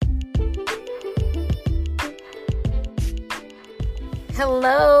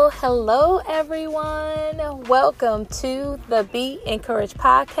Hello everyone. Welcome to the Be Encouraged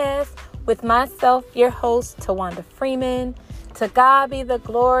podcast with myself, your host, Tawanda Freeman. To God be the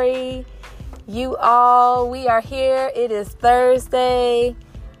glory. You all, we are here. It is Thursday.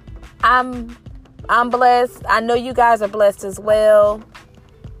 I'm blessed. I know you guys are blessed as well.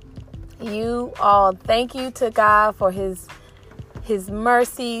 You all, thank you to God for his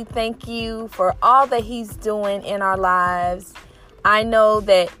mercy. Thank you for all that he's doing in our lives. I know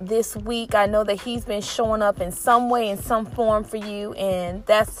that this week, he's been showing up in some way, in some form for you, and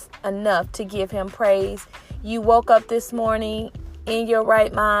that's enough to give him praise. You woke up this morning in your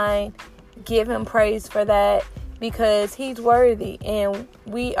right mind. Give him praise for that because he's worthy, and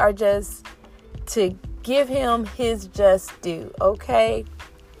we are just to give him his just due, okay?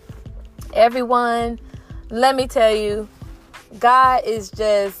 Everyone, let me tell you, God is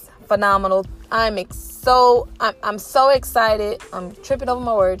just phenomenal. I'm so excited. I'm tripping over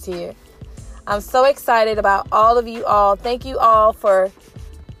my words here. I'm so excited about all of you all. Thank you all for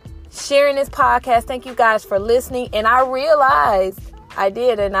sharing this podcast. Thank you guys for listening. And I realized I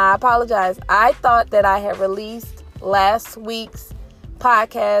did, and I apologize. I thought that I had released last week's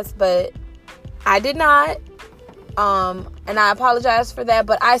podcast, but I did not. And I apologize for that.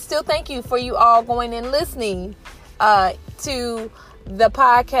 But I still thank you for you all going and listening to the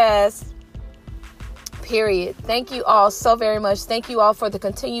podcast. Period. Thank you all so very much. Thank you all for the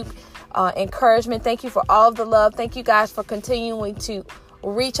continued encouragement. Thank you for all of the love. Thank you guys for continuing to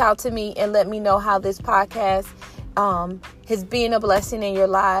reach out to me and let me know how this podcast has been a blessing in your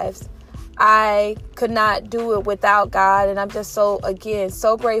lives. I could not do it without God, and I'm just so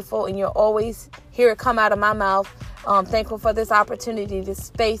grateful, and you'll always hear it come out of my mouth. Thankful for this opportunity, this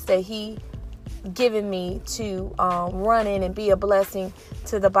space that he given me to run in and be a blessing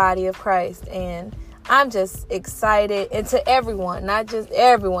to the body of Christ. And I'm just excited, and to everyone, not just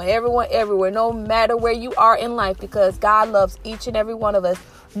everyone everywhere, no matter where you are in life, because God loves each and every one of us,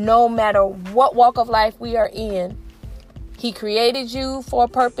 no matter what walk of life we are in. He created you for a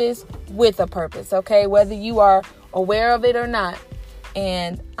purpose, with a purpose, okay? Whether you are aware of it or not.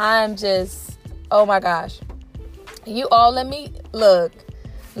 And I'm just, oh my gosh. You all, let me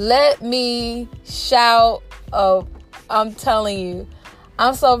shout. I'm telling you,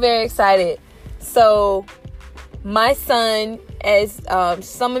 I'm so very excited. So my son, as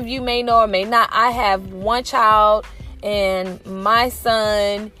some of you may know or may not, I have one child, and my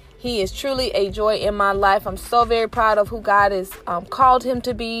son, he is truly a joy in my life. I'm so very proud of who God has called him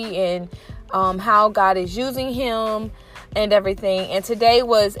to be, and how God is using him and everything. And today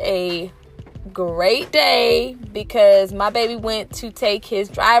was a great day because my baby went to take his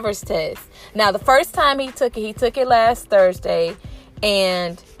driver's test. Now, the first time he took it last Thursday,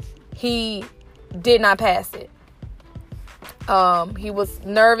 and he did not pass it. He was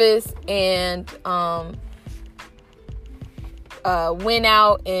nervous and went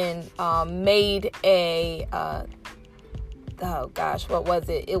out and made a what was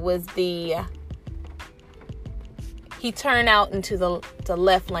it? It was he turned out into the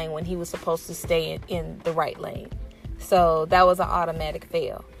left lane when he was supposed to stay in the right lane. So that was an automatic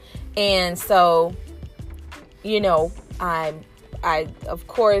fail. And so, I of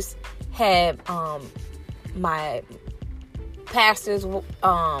course had my pastors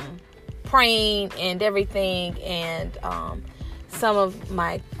praying and everything, and some of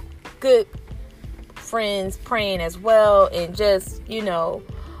my good friends praying as well, and just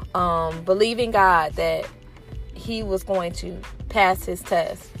believing God that he was going to pass his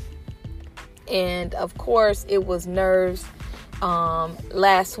test. And of course it was nerves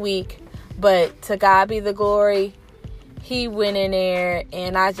last week, but to God be the glory. He went in there,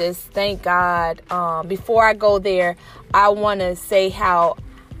 and I just thank God. Before I go there, I want to say how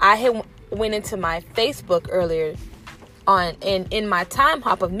I had went into my Facebook earlier in my time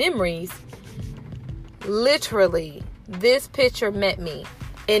hop of memories. Literally, this picture met me,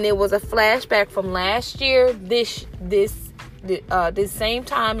 and it was a flashback from last year. This same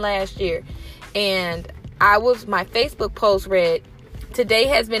time last year, and my Facebook post read, "Today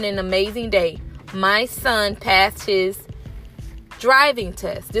has been an amazing day. My son passed his driving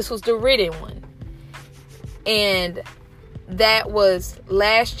test." This was the written one. And that was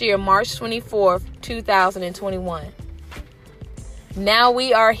last year, March 24th, 2021. Now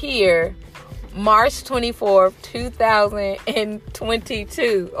we are here, March 24th,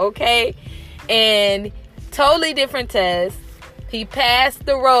 2022. Okay. And totally different test. He passed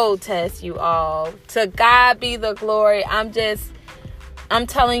the road test, you all. To God be the glory. I'm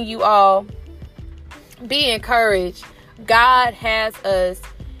telling you all, be encouraged. God has us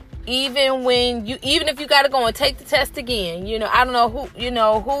Even if you got to go and take the test again, I don't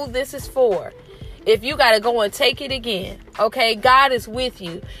know who this is for. If you got to go and take it again, okay, God is with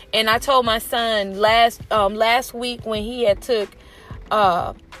you. And I told my son last week when he had took,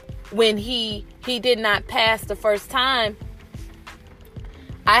 when he did not pass the first time,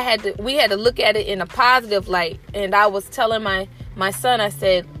 we had to look at it in a positive light. And I was telling my son, I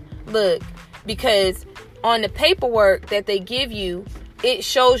said, look, because on the paperwork that they give you, it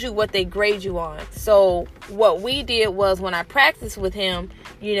shows you what they grade you on. So what we did was, when I practiced with him,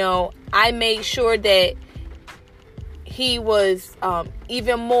 I made sure that he was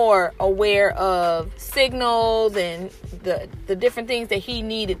even more aware of signals and the different things that he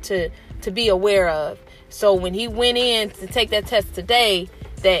needed to be aware of. So when he went in to take that test today,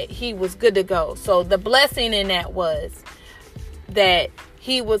 that he was good to go. So the blessing in that was that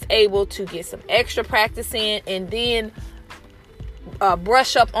he was able to get some extra practice in, and then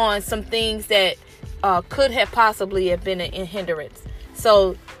brush up on some things that could have possibly have been a hindrance.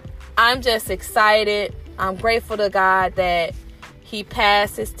 So I'm just excited. I'm grateful to God that he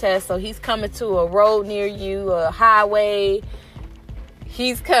passed his test. So he's coming to a road near you, a highway.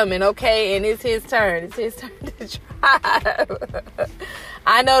 He's coming, okay? And it's his turn. It's his turn to drive.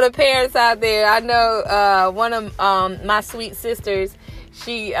 I know the parents out there. I know one of my sweet sisters,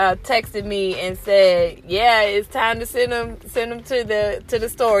 she texted me and said, yeah, it's time to send him to the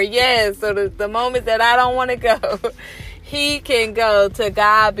store. Yes, so the moment that I don't want to go, he can go. To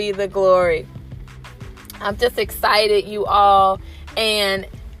God be the glory. I'm just excited, you all. And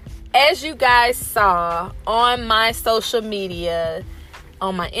as you guys saw on my social media,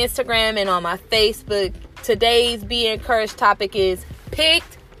 on my Instagram and on my Facebook, today's Be Encouraged topic is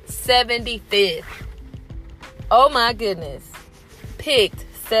picked 75th. Oh my goodness. Picked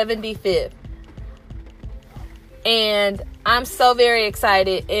 75th. And I'm so very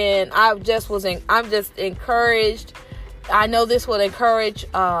excited, and I'm just encouraged. I know this will encourage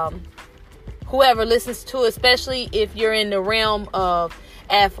whoever listens to it, especially if you're in the realm of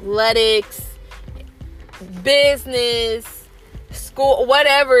athletics, business, school,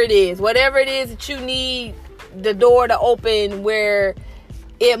 whatever it is that you need the door to open where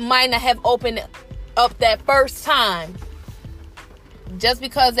it might not have opened up that first time. Just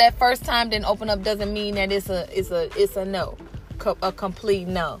because that first time didn't open up doesn't mean that it's a no, a complete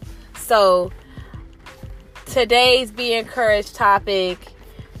no. So today's Be Encouraged topic,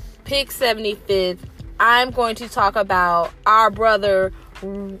 pick 75th. I'm going to talk about our brother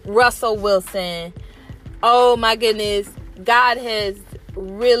Russell Wilson. Oh my goodness, God has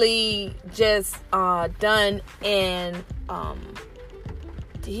really just done, and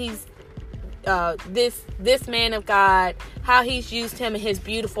he's this man of God, how he's used him and his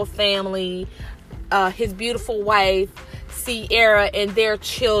beautiful family, his beautiful wife Sierra, and their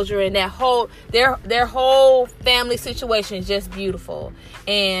children. That whole their whole family situation is just beautiful,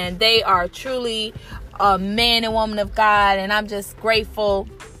 and they are truly a man and woman of God. And I'm just grateful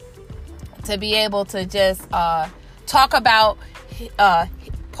to be able to just talk about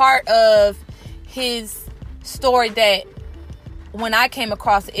part of his story that, when I came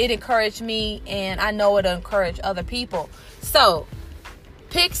across it, it encouraged me, and I know it'll encourage other people. So,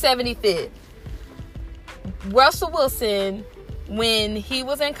 pick 75th. Russell Wilson, when he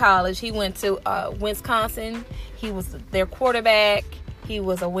was in college, he went to Wisconsin. He was their quarterback. He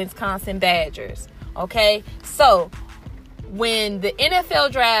was a Wisconsin Badgers. Okay? So, when the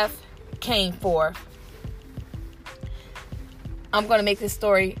NFL draft came forth, I'm going to make this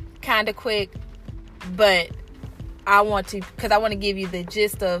story kind of quick, but I want to give you the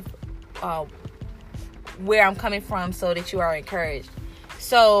gist of where I'm coming from so that you are encouraged.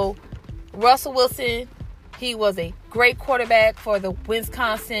 So, Russell Wilson, he was a great quarterback for the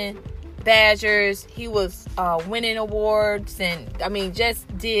Wisconsin Badgers. He was winning awards, and I mean,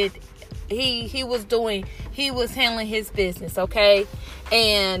 he was handling his business, okay?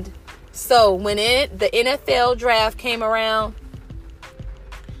 And so when the NFL draft came around,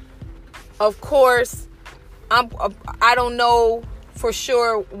 of course, I don't know for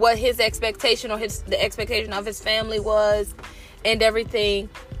sure what his expectation or the expectation of his family was and everything,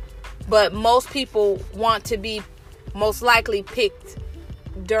 but most people want to be most likely picked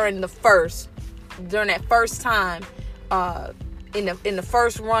during that first time, in the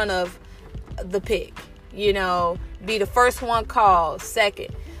first run of the pick, be the first one called,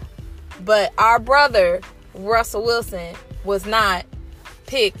 second. But our brother Russell Wilson was not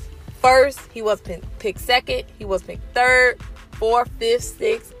picked first. He was picked second. He was picked third, fourth, fifth,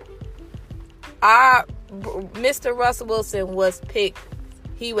 sixth. Our Mr. Russell Wilson was picked.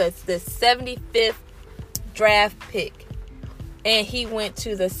 He was the 75th draft pick. and he went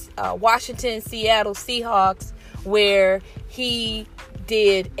to the Washington Seattle Seahawks, where he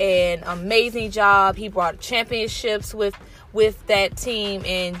did an amazing job. He brought championships with that team,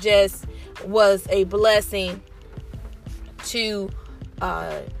 and just was a blessing to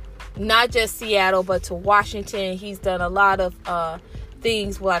not just Seattle, but to Washington. He's done a lot of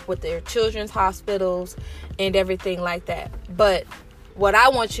things like with their children's hospitals and everything like that. But what I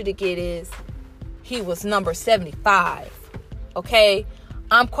want you to get is he was number 75. Okay?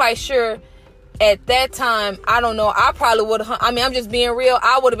 I'm quite sure at that time, I don't know, I probably would have, I'm just being real,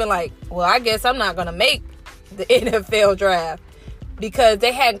 I would have been like, well, I guess I'm not going to make the NFL draft, because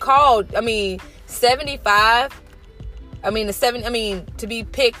they hadn't called, 75, to be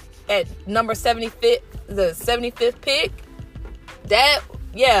picked at number 75th, the 75th pick, that,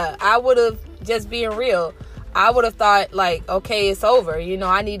 yeah, I would have, just being real, I would have thought, like, okay, it's over.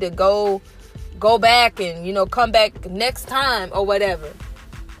 I need to go back and, come back next time or whatever.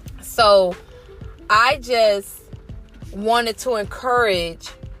 So I just wanted to encourage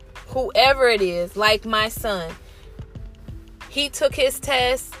whoever it is, like my son. He took his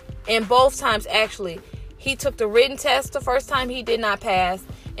test, and both times, actually, he took the written test the first time, he did not pass,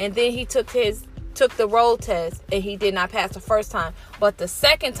 and then he took the road test, and he did not pass the first time. But the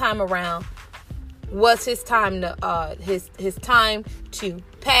second time around was his time to his time to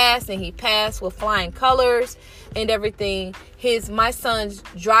pass, and he passed with flying colors and everything. My son's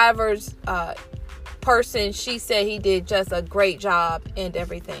driver's person, she said he did just a great job and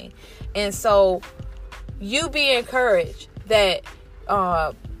everything. And so you be encouraged that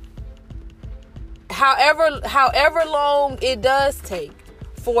however long it does take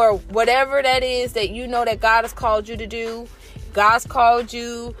for whatever that is that that God has called you to do. God's called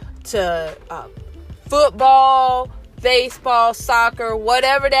you to football, baseball, soccer,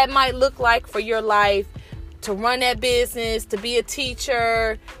 whatever that might look like for your life, to run that business, to be a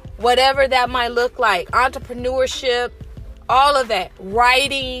teacher, whatever that might look like, entrepreneurship, all of that,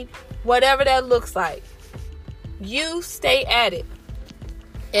 writing, whatever that looks like. You stay at it.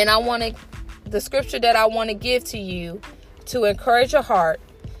 And the scripture that I want to give to you to encourage your heart,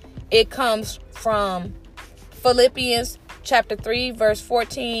 it comes from Philippians chapter 3, verse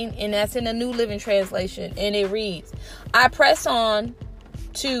 14, and that's in the New Living Translation, and it reads, I press on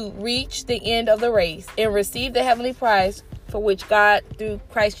to reach the end of the race and receive the heavenly prize for which God, through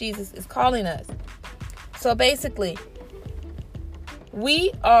Christ Jesus, is calling us. So basically,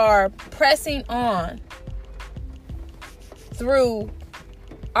 we are pressing on through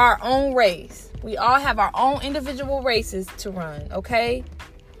our own race. We all have our own individual races to run, okay?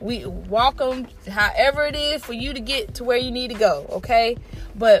 We walk them however it is for you to get to where you need to go, okay?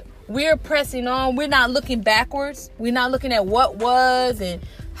 But we're pressing on. We're not looking backwards. We're not looking at what was and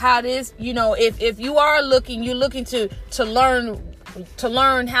how this, if you are looking, you're looking to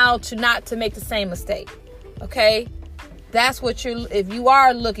learn how to not to make the same mistake, okay? That's what if you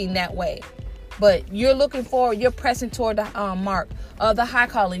are looking that way. But you're looking forward, you're pressing toward the mark of the high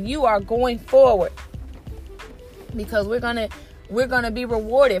calling. You are going forward, because we're gonna be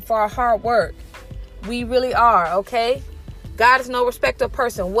rewarded for our hard work. We really are, okay? God is no respecter of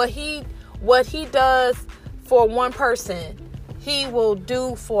person. What he does for one person, he will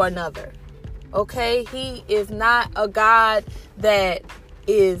do for another. Okay? He is not a God that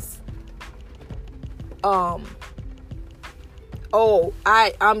is I'm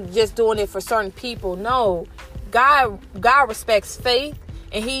just doing it for certain people. No. God respects faith.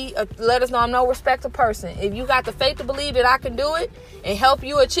 And he let us know, I'm no respecter of person. If you got the faith to believe that I can do it and help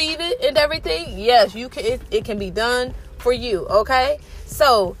you achieve it and everything, yes, you can. It can be done for you, okay?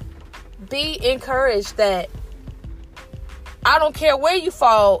 So be encouraged that I don't care where you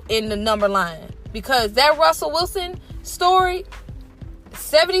fall in the number line, because that Russell Wilson story,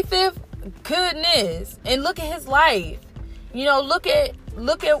 75th, goodness, and look at his life. Look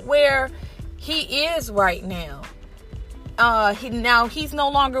at where he is right now. He's no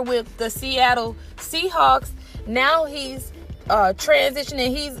longer with the Seattle Seahawks. Now he's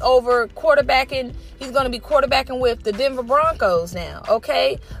transitioning. He's over quarterbacking. He's going to be quarterbacking with the Denver Broncos now.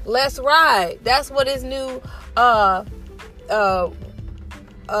 Okay, let's ride. That's what his new word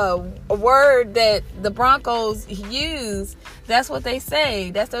that the Broncos use. That's what they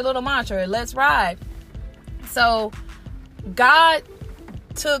say. That's their little mantra. Let's ride. So God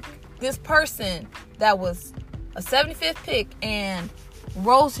took this person that was a 75th pick and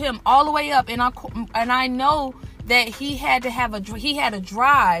rose him all the way up, and I know that he had a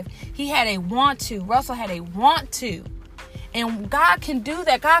drive, he had a want to. Russell had a want to, and God can do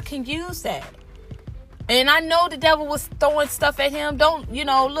that. God can use that. And I know the devil was throwing stuff at him.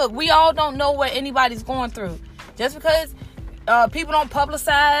 Look, we all don't know what anybody's going through. Just because people don't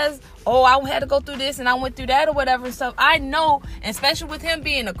publicize, oh, I had to go through this and I went through that or whatever and stuff. I know, especially with him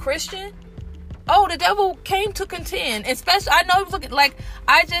being a Christian, oh, the devil came to contend. Especially, I know he was looking, like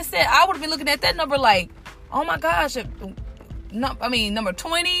I just said, I would have been looking at that number like, oh my gosh, number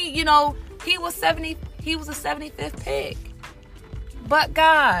 20, you know, he was a 75th pick. But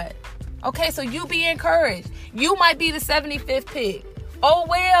God, okay, so you be encouraged. You might be the 75th pick. Oh,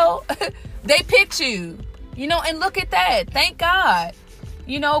 well, they picked you, you know, and look at that. Thank God.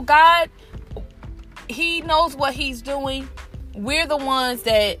 You know, God, he knows what he's doing. We're the ones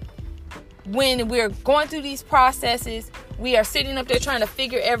that when we're going through these processes, we are sitting up there trying to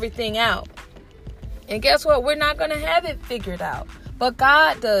figure everything out. And guess what? We're not going to have it figured out. But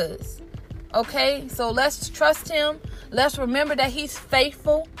God does. Okay? So let's trust him. Let's remember that he's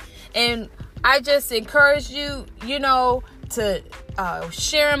faithful. And I just encourage you, you know, to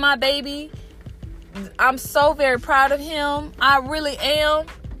share my baby. I'm so very proud of him. I really am.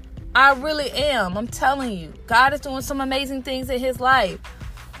 I'm telling you. God is doing some amazing things in his life.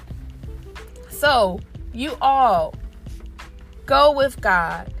 So, you all go with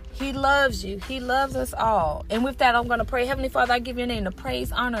God. He loves you. He loves us all. And with that, I'm going to pray. Heavenly Father, I give your name the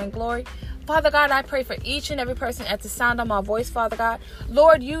praise, honor, and glory. Father God, I pray for each and every person at the sound of my voice, Father God.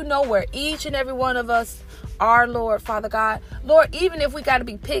 Lord, you know where each and every one of us are, Lord, Father God. Lord, even if we got to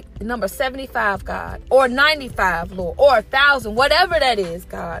be picked number 75, God, or 95, Lord, or 1,000, whatever that is,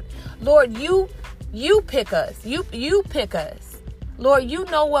 God. Lord, you pick us. You pick us. Lord, you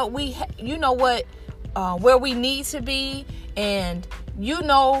know what where we need to be, and you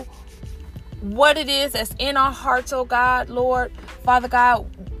know what it is that's in our hearts, oh God, Lord, Father God.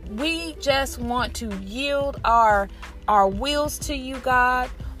 We just want to yield our wills to you, God.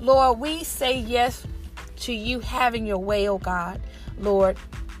 Lord, we say yes to you having your way, oh God, Lord.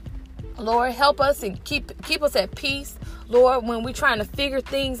 Lord, help us and keep us at peace, Lord, when we're trying to figure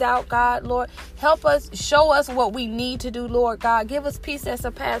things out, God, Lord. Help us, show us what we need to do, Lord God. Give us peace that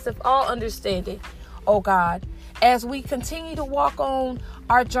surpasses all understanding, oh God, as we continue to walk on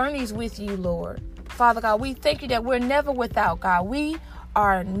our journeys with you, Lord. Father God, we thank you that we're never without, God.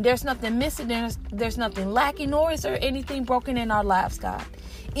 There's nothing missing, there's nothing lacking, nor is there anything broken in our lives, God.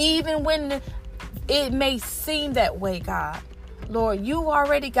 Even when it may seem that way, God. Lord, you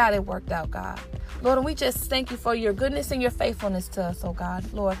already got it worked out, God. Lord, and we just thank you for your goodness and your faithfulness to us, oh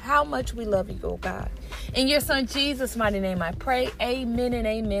God. Lord, how much we love you, oh God. In your son Jesus' mighty name I pray. Amen and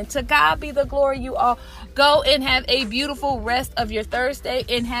amen. To God be the glory. You all go and have a beautiful rest of your Thursday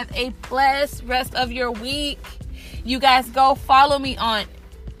and have a blessed rest of your week. You guys go follow me on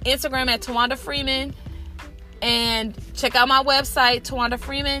Instagram at Tawanda Freeman and check out my website,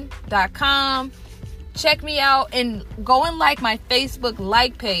 TawandaFreeman.com. Check me out and go and like my Facebook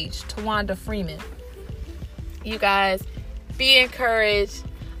like page, Tawanda Freeman. You guys, be encouraged.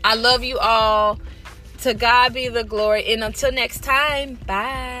 I love you all. To God be the glory. And until next time,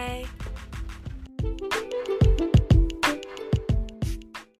 bye.